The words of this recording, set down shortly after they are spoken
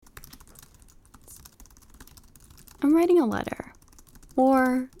I'm writing a letter.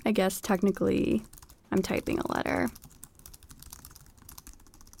 Or, I guess technically, I'm typing a letter.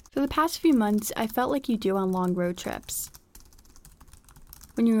 For the past few months, I felt like you do on long road trips.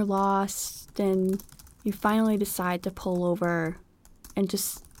 When you're lost and you finally decide to pull over and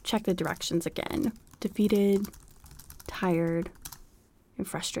just check the directions again. Defeated, tired, and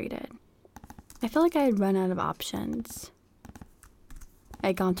frustrated. I felt like I had run out of options. I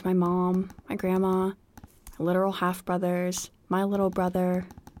had gone to my mom, my grandma, my literal half-brothers, my little brother,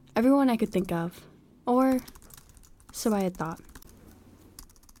 everyone I could think of. Or so I had thought.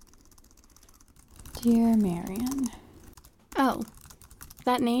 Dear Marion. Oh,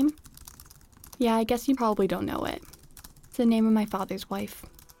 that name? Yeah, I guess you probably don't know it. It's the name of my father's wife.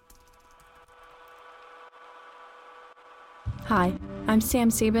 Hi, I'm Sam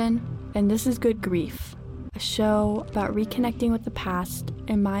Sabin, and this is Good Grief, a show about reconnecting with the past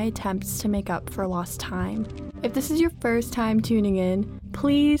and my attempts to make up for lost time. If this is your first time tuning in,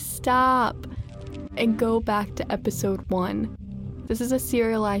 please stop and go back to episode 1. This is a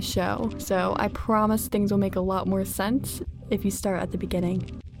serialized show, so I promise things will make a lot more sense if you start at the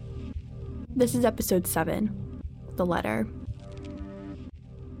beginning. This is episode 7, The Letter.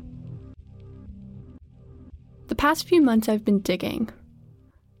 The past few months I've been digging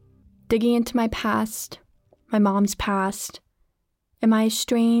into my past, my mom's past, and my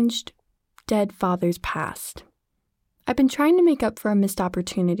estranged, dead father's past. I've been trying to make up for a missed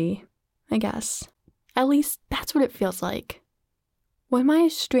opportunity, I guess. At least that's what it feels like. When my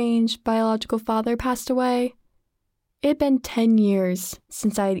estranged biological father passed away, it had been 10 years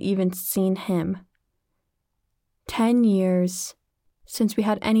since I had even seen him. 10 years since we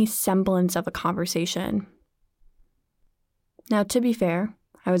had any semblance of a conversation. Now, to be fair,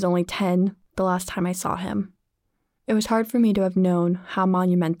 I was only 10 the last time I saw him. It was hard for me to have known how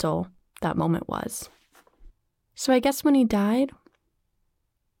monumental that moment was. So I guess when he died,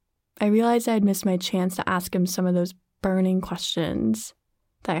 I realized I had missed my chance to ask him some of those burning questions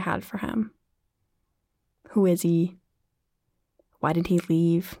that I had for him. Who is he? Why did he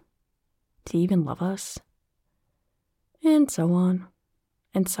leave? Did he even love us? And so on,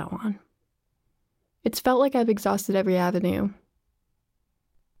 and so on. It's felt like I've exhausted every avenue.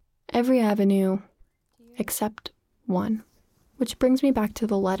 Every avenue except one. Which brings me back to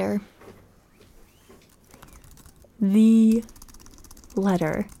the letter. The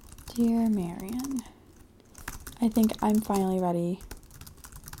letter. Dear Marion, I think I'm finally ready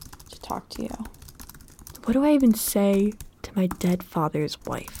to talk to you. What do I even say to my dead father's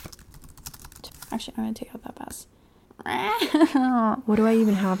wife? Actually, I'm going to take out that pass. What do I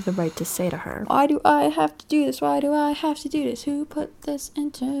even have the right to say to her? Why do I have to do this? Why do I have to do this? Who put this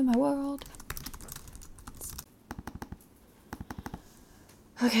into my world?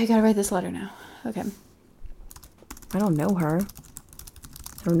 Okay, I gotta write this letter now. Okay. I don't know her.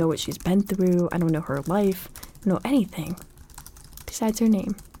 I don't know what she's been through. I don't know her life. I don't know anything besides her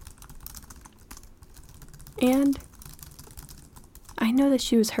name. And I know that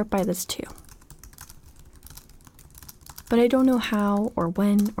she was hurt by this too. But I don't know how or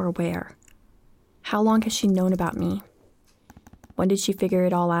when or where. How long has she known about me? When did she figure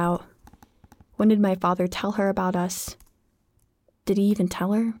it all out? When did my father tell her about us? Did he even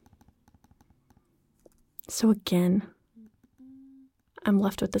tell her? So again, I'm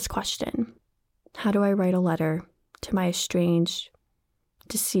left with this question. How do I write a letter to my estranged,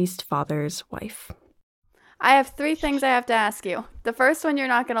 deceased father's wife? I have 3 things I have to ask you. The first one you're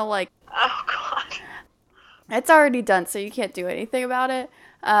not going to like. Oh, God. It's already done, so you can't do anything about it.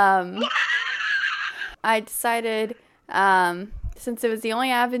 I decided, since it was the only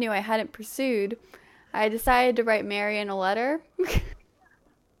avenue I hadn't pursued, I decided to write Marion a letter. Okay.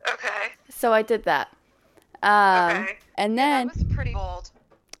 So I did that. Okay. And then... That was pretty bold.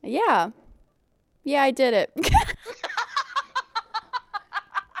 Yeah. Yeah, I did it. Good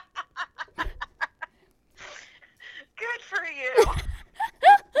for you.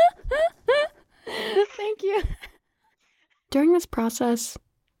 Thank you. During this process,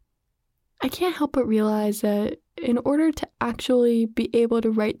 I can't help but realize that in order to actually be able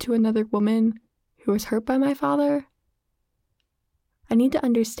to write to another woman who was hurt by my father, I need to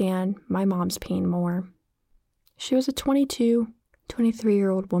understand my mom's pain more. She was a 22,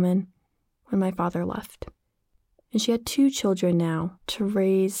 23-year-old woman when my father left. And she had 2 children now to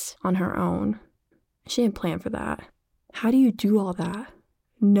raise on her own. She didn't plan for that. How do you do all that,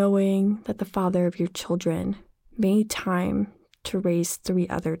 knowing that the father of your children made time to raise 3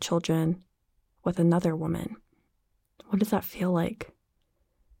 other children with another woman? What does that feel like?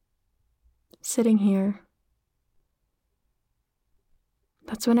 Sitting here,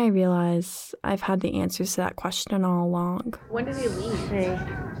 That's when I realized I've had the answers to that question all along. When did he leave?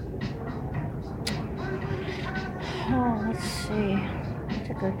 Let's see. That's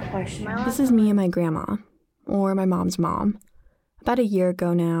a good question. This is me and my grandma, or my mom's mom, about a year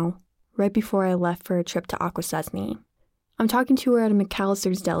ago now, right before I left for a trip to Akwesasne. I'm talking to her at a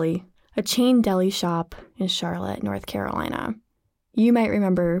McAllister's Deli, a chain deli shop in Charlotte, North Carolina. You might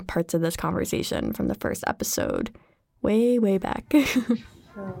remember parts of this conversation from the first episode, way, way back.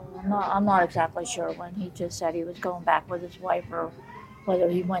 So I'm not exactly sure when he just said he was going back with his wife or whether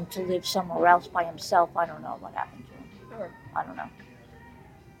he went to live somewhere else by himself. I don't know what happened to him. Or, I don't know.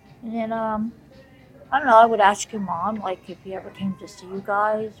 And then, I don't know, I would ask your mom, like, if he ever came to see you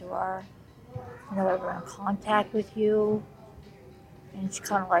guys or, ever in contact with you. And she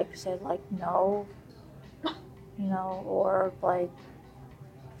kind of, like, said, like, no. Or, like,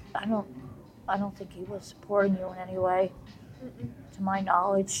 I don't think he was supporting you in any way. To my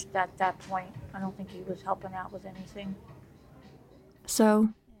knowledge, at that point, I don't think he was helping out with anything. So,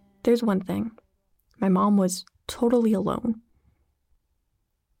 there's one thing. My mom was totally alone.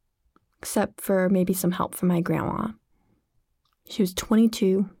 Except for maybe some help from my grandma. She was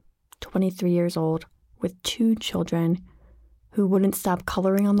 22, 23 years old, with 2 children who wouldn't stop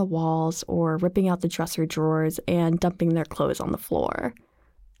coloring on the walls or ripping out the dresser drawers and dumping their clothes on the floor.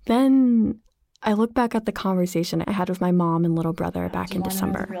 Then I look back at the conversation I had with my mom and little brother back in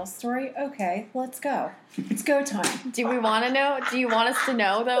December. Do you want to know the real story? Okay, let's go. It's go time. Do we want to know? Do you want us to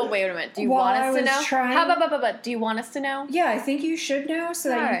know, though? Wait a minute. Do you want us to know? How about, do you want us to know? Yeah, I think you should know so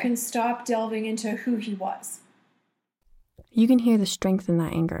that you Alright. can stop delving into who he was. You can hear the strength in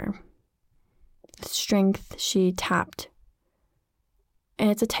that anger. The strength she tapped.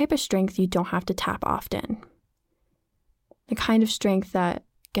 And it's a type of strength you don't have to tap often. The kind of strength that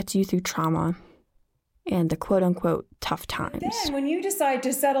gets you through trauma and the quote-unquote tough times. Then when you decide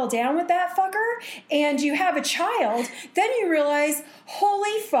to settle down with that fucker and you have a child, then you realize,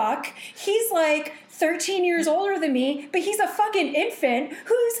 holy fuck, he's like 13 years older than me, but he's a fucking infant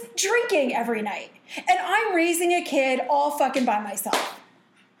who's drinking every night. And I'm raising a kid all fucking by myself.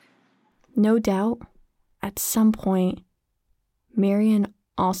 No doubt, at some point, Marion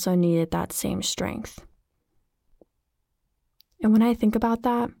also needed that same strength. And when I think about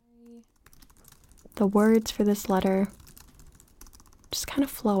that, the words for this letter just kind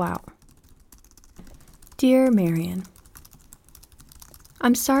of flow out. Dear Marion,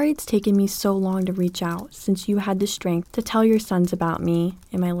 I'm sorry it's taken me so long to reach out since you had the strength to tell your sons about me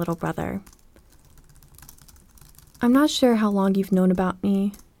and my little brother. I'm not sure how long you've known about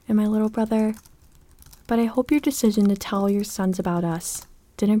me and my little brother, but I hope your decision to tell your sons about us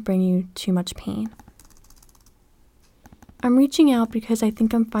didn't bring you too much pain. I'm reaching out because I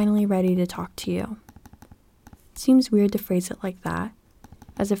think I'm finally ready to talk to you. It seems weird to phrase it like that,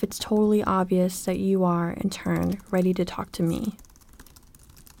 as if it's totally obvious that you are, in turn, ready to talk to me.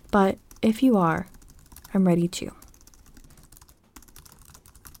 But if you are, I'm ready too.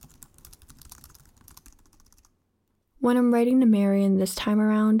 When I'm writing to Marion this time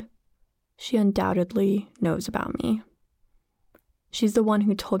around, she undoubtedly knows about me. She's the one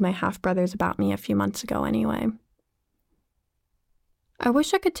who told my half-brothers about me a few months ago anyway. I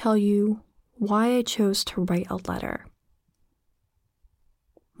wish I could tell you why I chose to write a letter.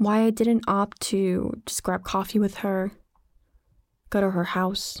 Why I didn't opt to just grab coffee with her, go to her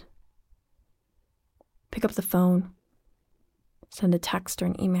house, pick up the phone, send a text or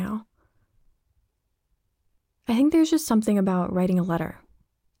an email. I think there's just something about writing a letter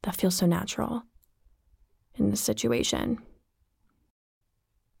that feels so natural in this situation.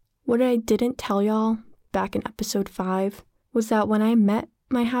 What I didn't tell y'all back in episode 5 was that when I met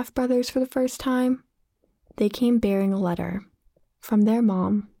my half-brothers for the first time, they came bearing a letter from their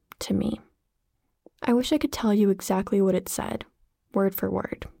mom to me. I wish I could tell you exactly what it said, word for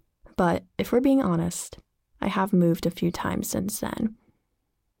word, but if we're being honest, I have moved a few times since then,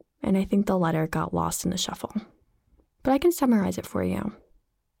 and I think the letter got lost in the shuffle. But I can summarize it for you.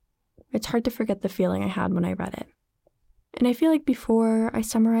 It's hard to forget the feeling I had when I read it. And I feel like before I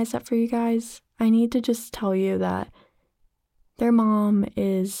summarize that for you guys, I need to just tell you that their mom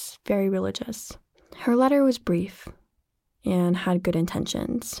is very religious. Her letter was brief and had good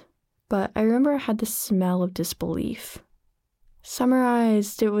intentions, but I remember it had the smell of disbelief.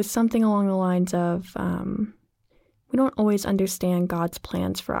 Summarized, it was something along the lines of, we don't always understand God's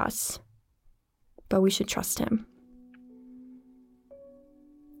plans for us, but we should trust Him.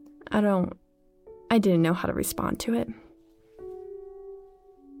 I didn't know how to respond to it.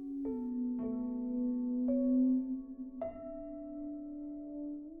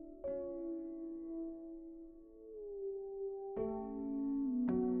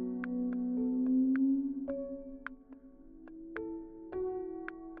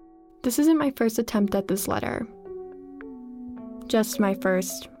 This isn't my first attempt at this letter. Just my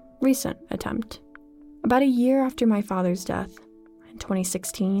first recent attempt. About a year after my father's death, in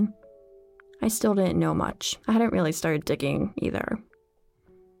 2016, I still didn't know much. I hadn't really started digging either.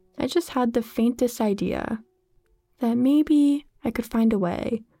 I just had the faintest idea that maybe I could find a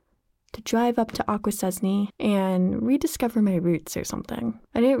way to drive up to Akwesasne and rediscover my roots or something.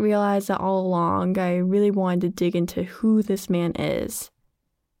 I didn't realize that all along I really wanted to dig into who this man is.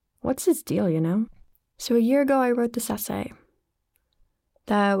 What's his deal, you know? So a year ago I wrote this essay.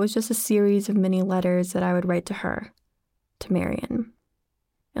 That was just a series of mini letters that I would write to her, to Marion.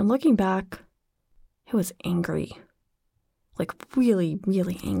 And looking back, it was angry. Like really,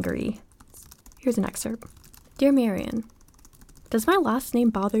 really angry. Here's an excerpt. Dear Marion, does my last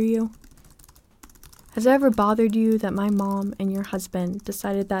name bother you? Has it ever bothered you that my mom and your husband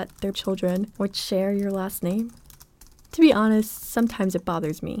decided that their children would share your last name? To be honest, sometimes it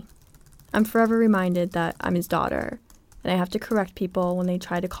bothers me. I'm forever reminded that I'm his daughter, and I have to correct people when they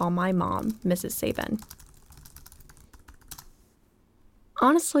try to call my mom Mrs. Sabin.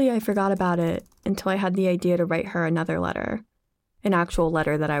 Honestly, I forgot about it until I had the idea to write her another letter, an actual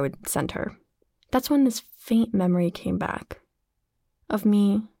letter that I would send her. That's when this faint memory came back of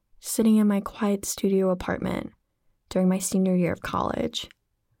me sitting in my quiet studio apartment during my senior year of college,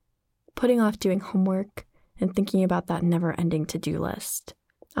 putting off doing homework and thinking about that never-ending to-do list.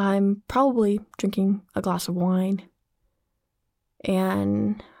 I'm probably drinking a glass of wine,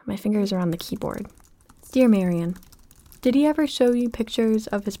 and my fingers are on the keyboard. Dear Marion, did he ever show you pictures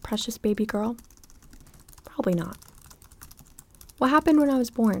of his precious baby girl? Probably not. What happened when I was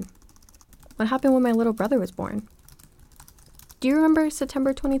born? What happened when my little brother was born? Do you remember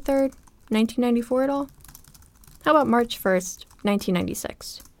September 23rd, 1994 at all? How about March 1st,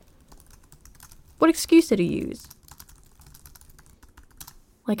 1996? What excuse did he use?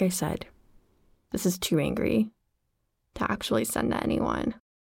 Like I said, this is too angry to actually send to anyone.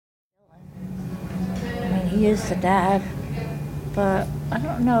 I mean, he is the dad, but I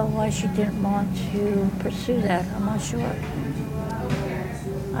don't know why she didn't want to pursue that. I'm not sure.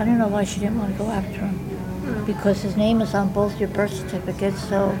 I don't know why she didn't want to go after him. Because his name is on both your birth certificates,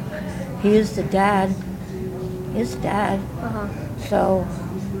 so he is the dad. His dad. So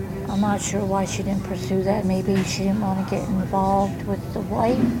I'm not sure why she didn't pursue that. Maybe she didn't want to get involved with the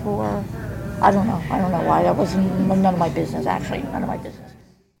wife, or I don't know. I don't know why. That wasn't none of my business, actually. None of my business.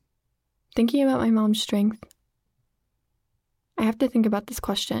 Thinking about my mom's strength, I have to think about this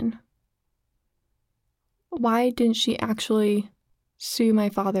question. Why didn't she actually sue my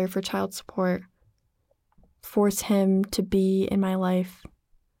father for child support? Force him to be in my life,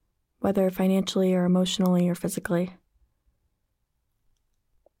 whether financially or emotionally or physically?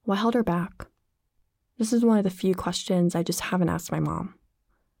 What held her back? This is one of the few questions I just haven't asked my mom.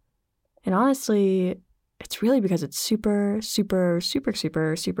 And honestly, it's really because it's super, super, super,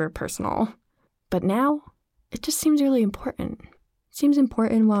 super, super personal. But now, it just seems really important. It seems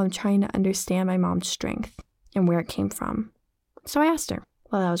important while I'm trying to understand my mom's strength and where it came from. So I asked her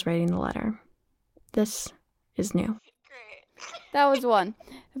while I was writing the letter. This is new. Great. That was one.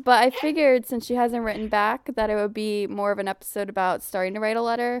 But I figured since she hasn't written back that it would be more of an episode about starting to write a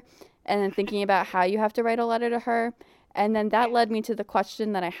letter and then thinking about how you have to write a letter to her. And then that led me to the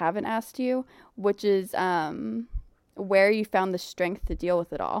question that I haven't asked you, which is where you found the strength to deal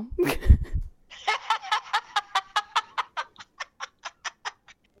with it all.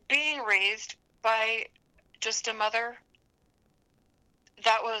 Being raised by just a mother,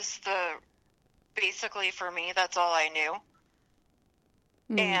 that was basically for me, that's all I knew.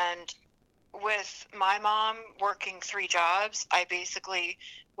 And with my mom working 3 jobs, I basically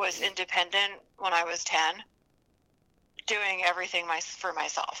was independent when I was 10, doing everything for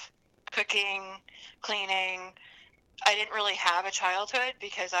myself. Cooking, cleaning. I didn't really have a childhood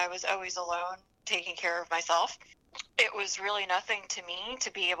because I was always alone, taking care of myself. It was really nothing to me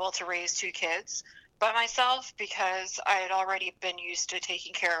to be able to raise 2 kids by myself because I had already been used to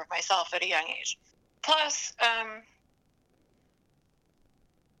taking care of myself at a young age. Plus,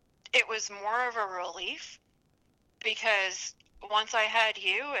 it was more of a relief because once I had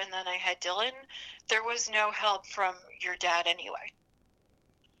you and then I had Dylan, there was no help from your dad anyway.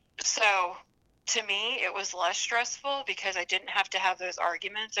 So to me, it was less stressful because I didn't have to have those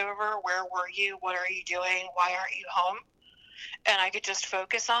arguments over where were you, what are you doing, why aren't you home? And I could just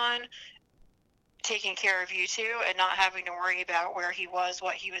focus on taking care of you two and not having to worry about where he was,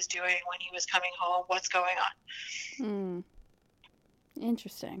 what he was doing, when he was coming home, what's going on.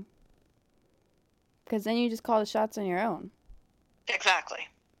 Interesting. Because then you just call the shots on your own. Exactly.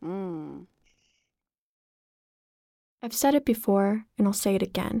 I've said it before, and I'll say it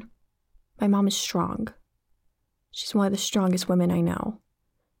again. my mom is strong. She's one of the strongest women I know.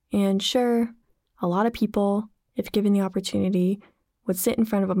 And sure, a lot of people, if given the opportunity, would sit in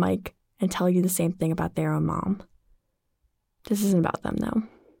front of a mic and tell you the same thing about their own mom. This isn't about them, though,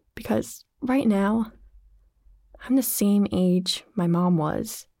 because right now, I'm the same age my mom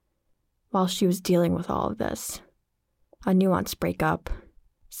was while she was dealing with all of this. A nuanced breakup,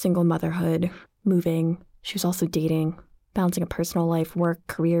 single motherhood, moving. She was also dating, balancing a personal life, work,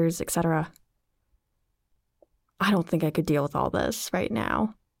 careers, etc. I don't think I could deal with all this right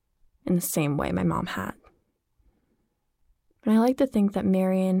now in the same way my mom had. And I like to think that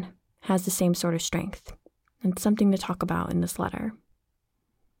Marion has the same sort of strength, and something to talk about in this letter.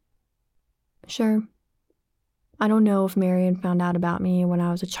 Sure, I don't know if Marion found out about me when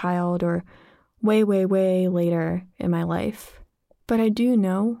I was a child or way, way, way later in my life, but I do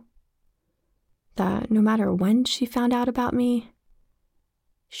know that no matter when she found out about me,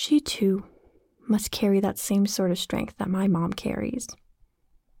 she too must carry that same sort of strength that my mom carries.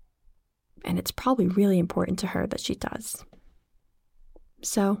 And it's probably really important to her that she does.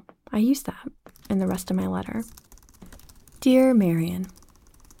 So I use that in the rest of my letter. Dear Marion,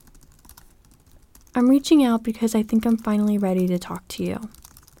 I'm reaching out because I think I'm finally ready to talk to you.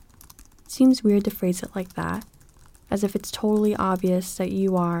 It seems weird to phrase it like that, as if it's totally obvious that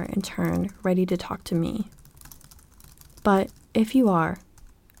you are, in turn, ready to talk to me. But if you are,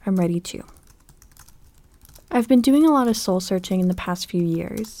 I'm ready too. I've been doing a lot of soul searching in the past few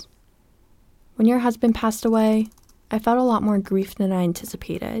years. When your husband passed away, I felt a lot more grief than I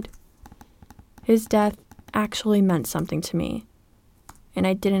anticipated. His death actually meant something to me, and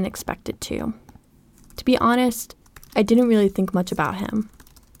I didn't expect it to. To be honest, I didn't really think much about him,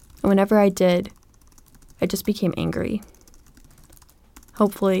 and whenever I did, I just became angry.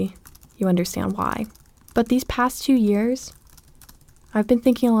 Hopefully, you understand why. But these past 2 years, I've been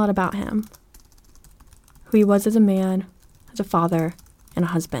thinking a lot about him. Who he was as a man, as a father, and a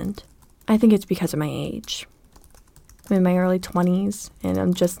husband. I think it's because of my age. I'm in my early 20s, and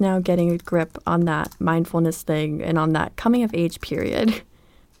I'm just now getting a grip on that mindfulness thing and on that coming of age period.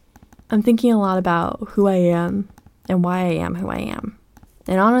 I'm thinking a lot about who I am and why I am who I am.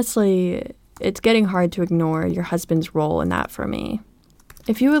 And honestly, it's getting hard to ignore your husband's role in that for me.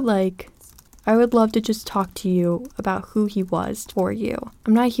 If you would like, I would love to just talk to you about who he was for you.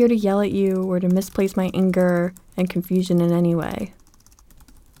 I'm not here to yell at you or to misplace my anger and confusion in any way.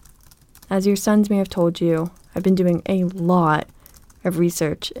 As your sons may have told you, I've been doing a lot of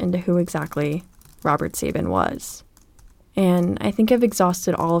research into who exactly Robert Sabin was. And I think I've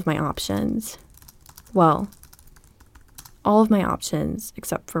exhausted all of my options. Well, all of my options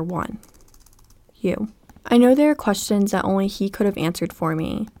except for one. You. I know there are questions that only he could have answered for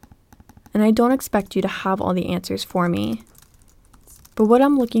me, and I don't expect you to have all the answers for me. But what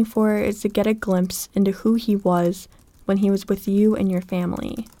I'm looking for is to get a glimpse into who he was when he was with you and your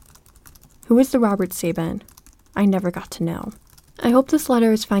family. Who is the Robert Sabin I never got to know? I hope this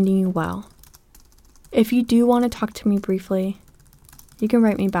letter is finding you well. If you do want to talk to me briefly, you can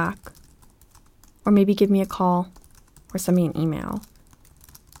write me back, or maybe give me a call, or send me an email.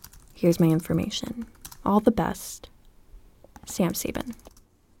 Here's my information. All the best. Sam Sabin.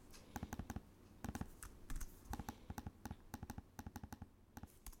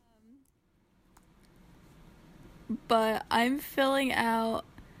 But I'm filling out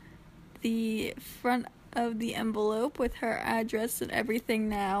the front of the envelope with her address and everything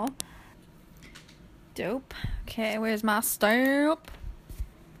now. Dope. Okay, where's my stamp?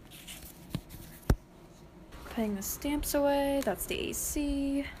 Putting the stamps away. That's the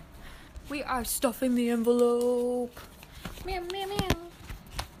AC. We are stuffing the envelope. Meow, meow, meow.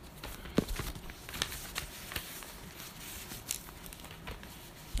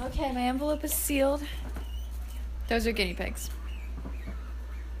 Okay, my envelope is sealed. Those are guinea pigs.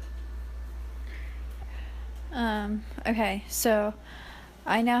 Okay, so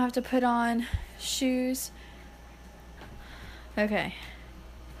I now have to put on shoes. Okay,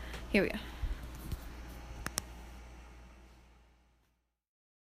 here we go.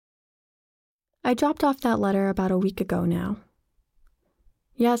 I dropped off that letter about a week ago now.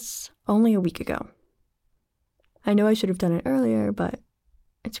 Yes, only a week ago. I know I should have done it earlier, but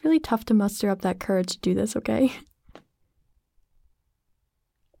it's really tough to muster up that courage to do this, okay?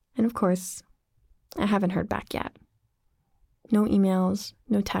 And of course, I haven't heard back yet. No emails,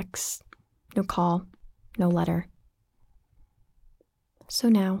 no texts, no call, no letter. So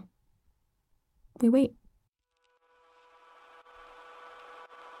now, we wait.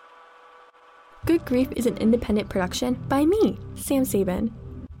 Good Grief is an independent production by me, Sam Sabin.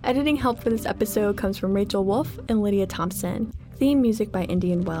 Editing help for this episode comes from Rachel Wolf and Lydia Thompson. Theme music by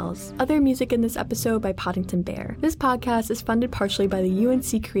Indian Wells. Other music in this episode by Poddington Bear. This podcast is funded partially by the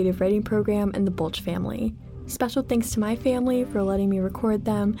UNC Creative Writing Program and the Bulge family. Special thanks to my family for letting me record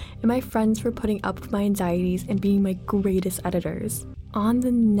them, and my friends for putting up with my anxieties and being my greatest editors. On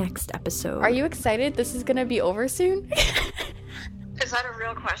the next episode. Are you excited? This is gonna be over soon? Is that a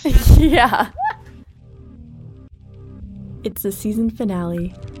real question? Yeah. It's the season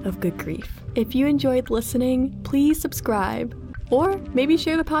finale of Good Grief. If you enjoyed listening, please subscribe, or maybe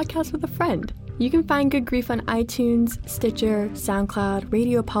share the podcast with a friend. You can find Good Grief on iTunes, Stitcher, SoundCloud,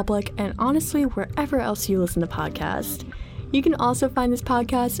 Radio Public, and honestly, wherever else you listen to podcasts. You can also find this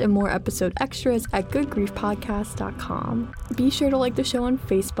podcast and more episode extras at goodgriefpodcast.com. Be sure to like the show on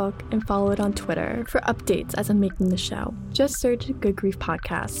Facebook and follow it on Twitter for updates as I'm making the show. Just search Good Grief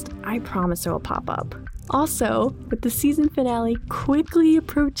Podcast. I promise it will pop up. Also, with the season finale quickly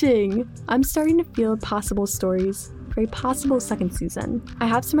approaching, I'm starting to field possible stories for a possible second season. I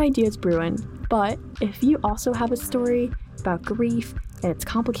have some ideas brewing, but if you also have a story about grief and its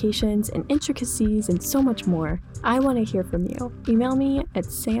complications and intricacies and so much more, I want to hear from you. Email me at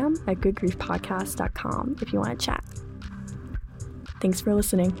sam@goodgriefpodcast.com if you want to chat. Thanks for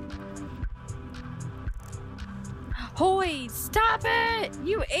listening. Hoy, stop it!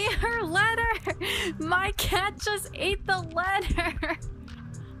 You ate her letter! My cat just ate the letter!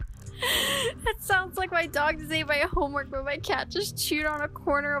 That sounds like my dog just ate my homework, but my cat just chewed on a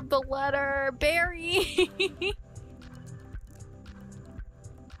corner of the letter. Barry!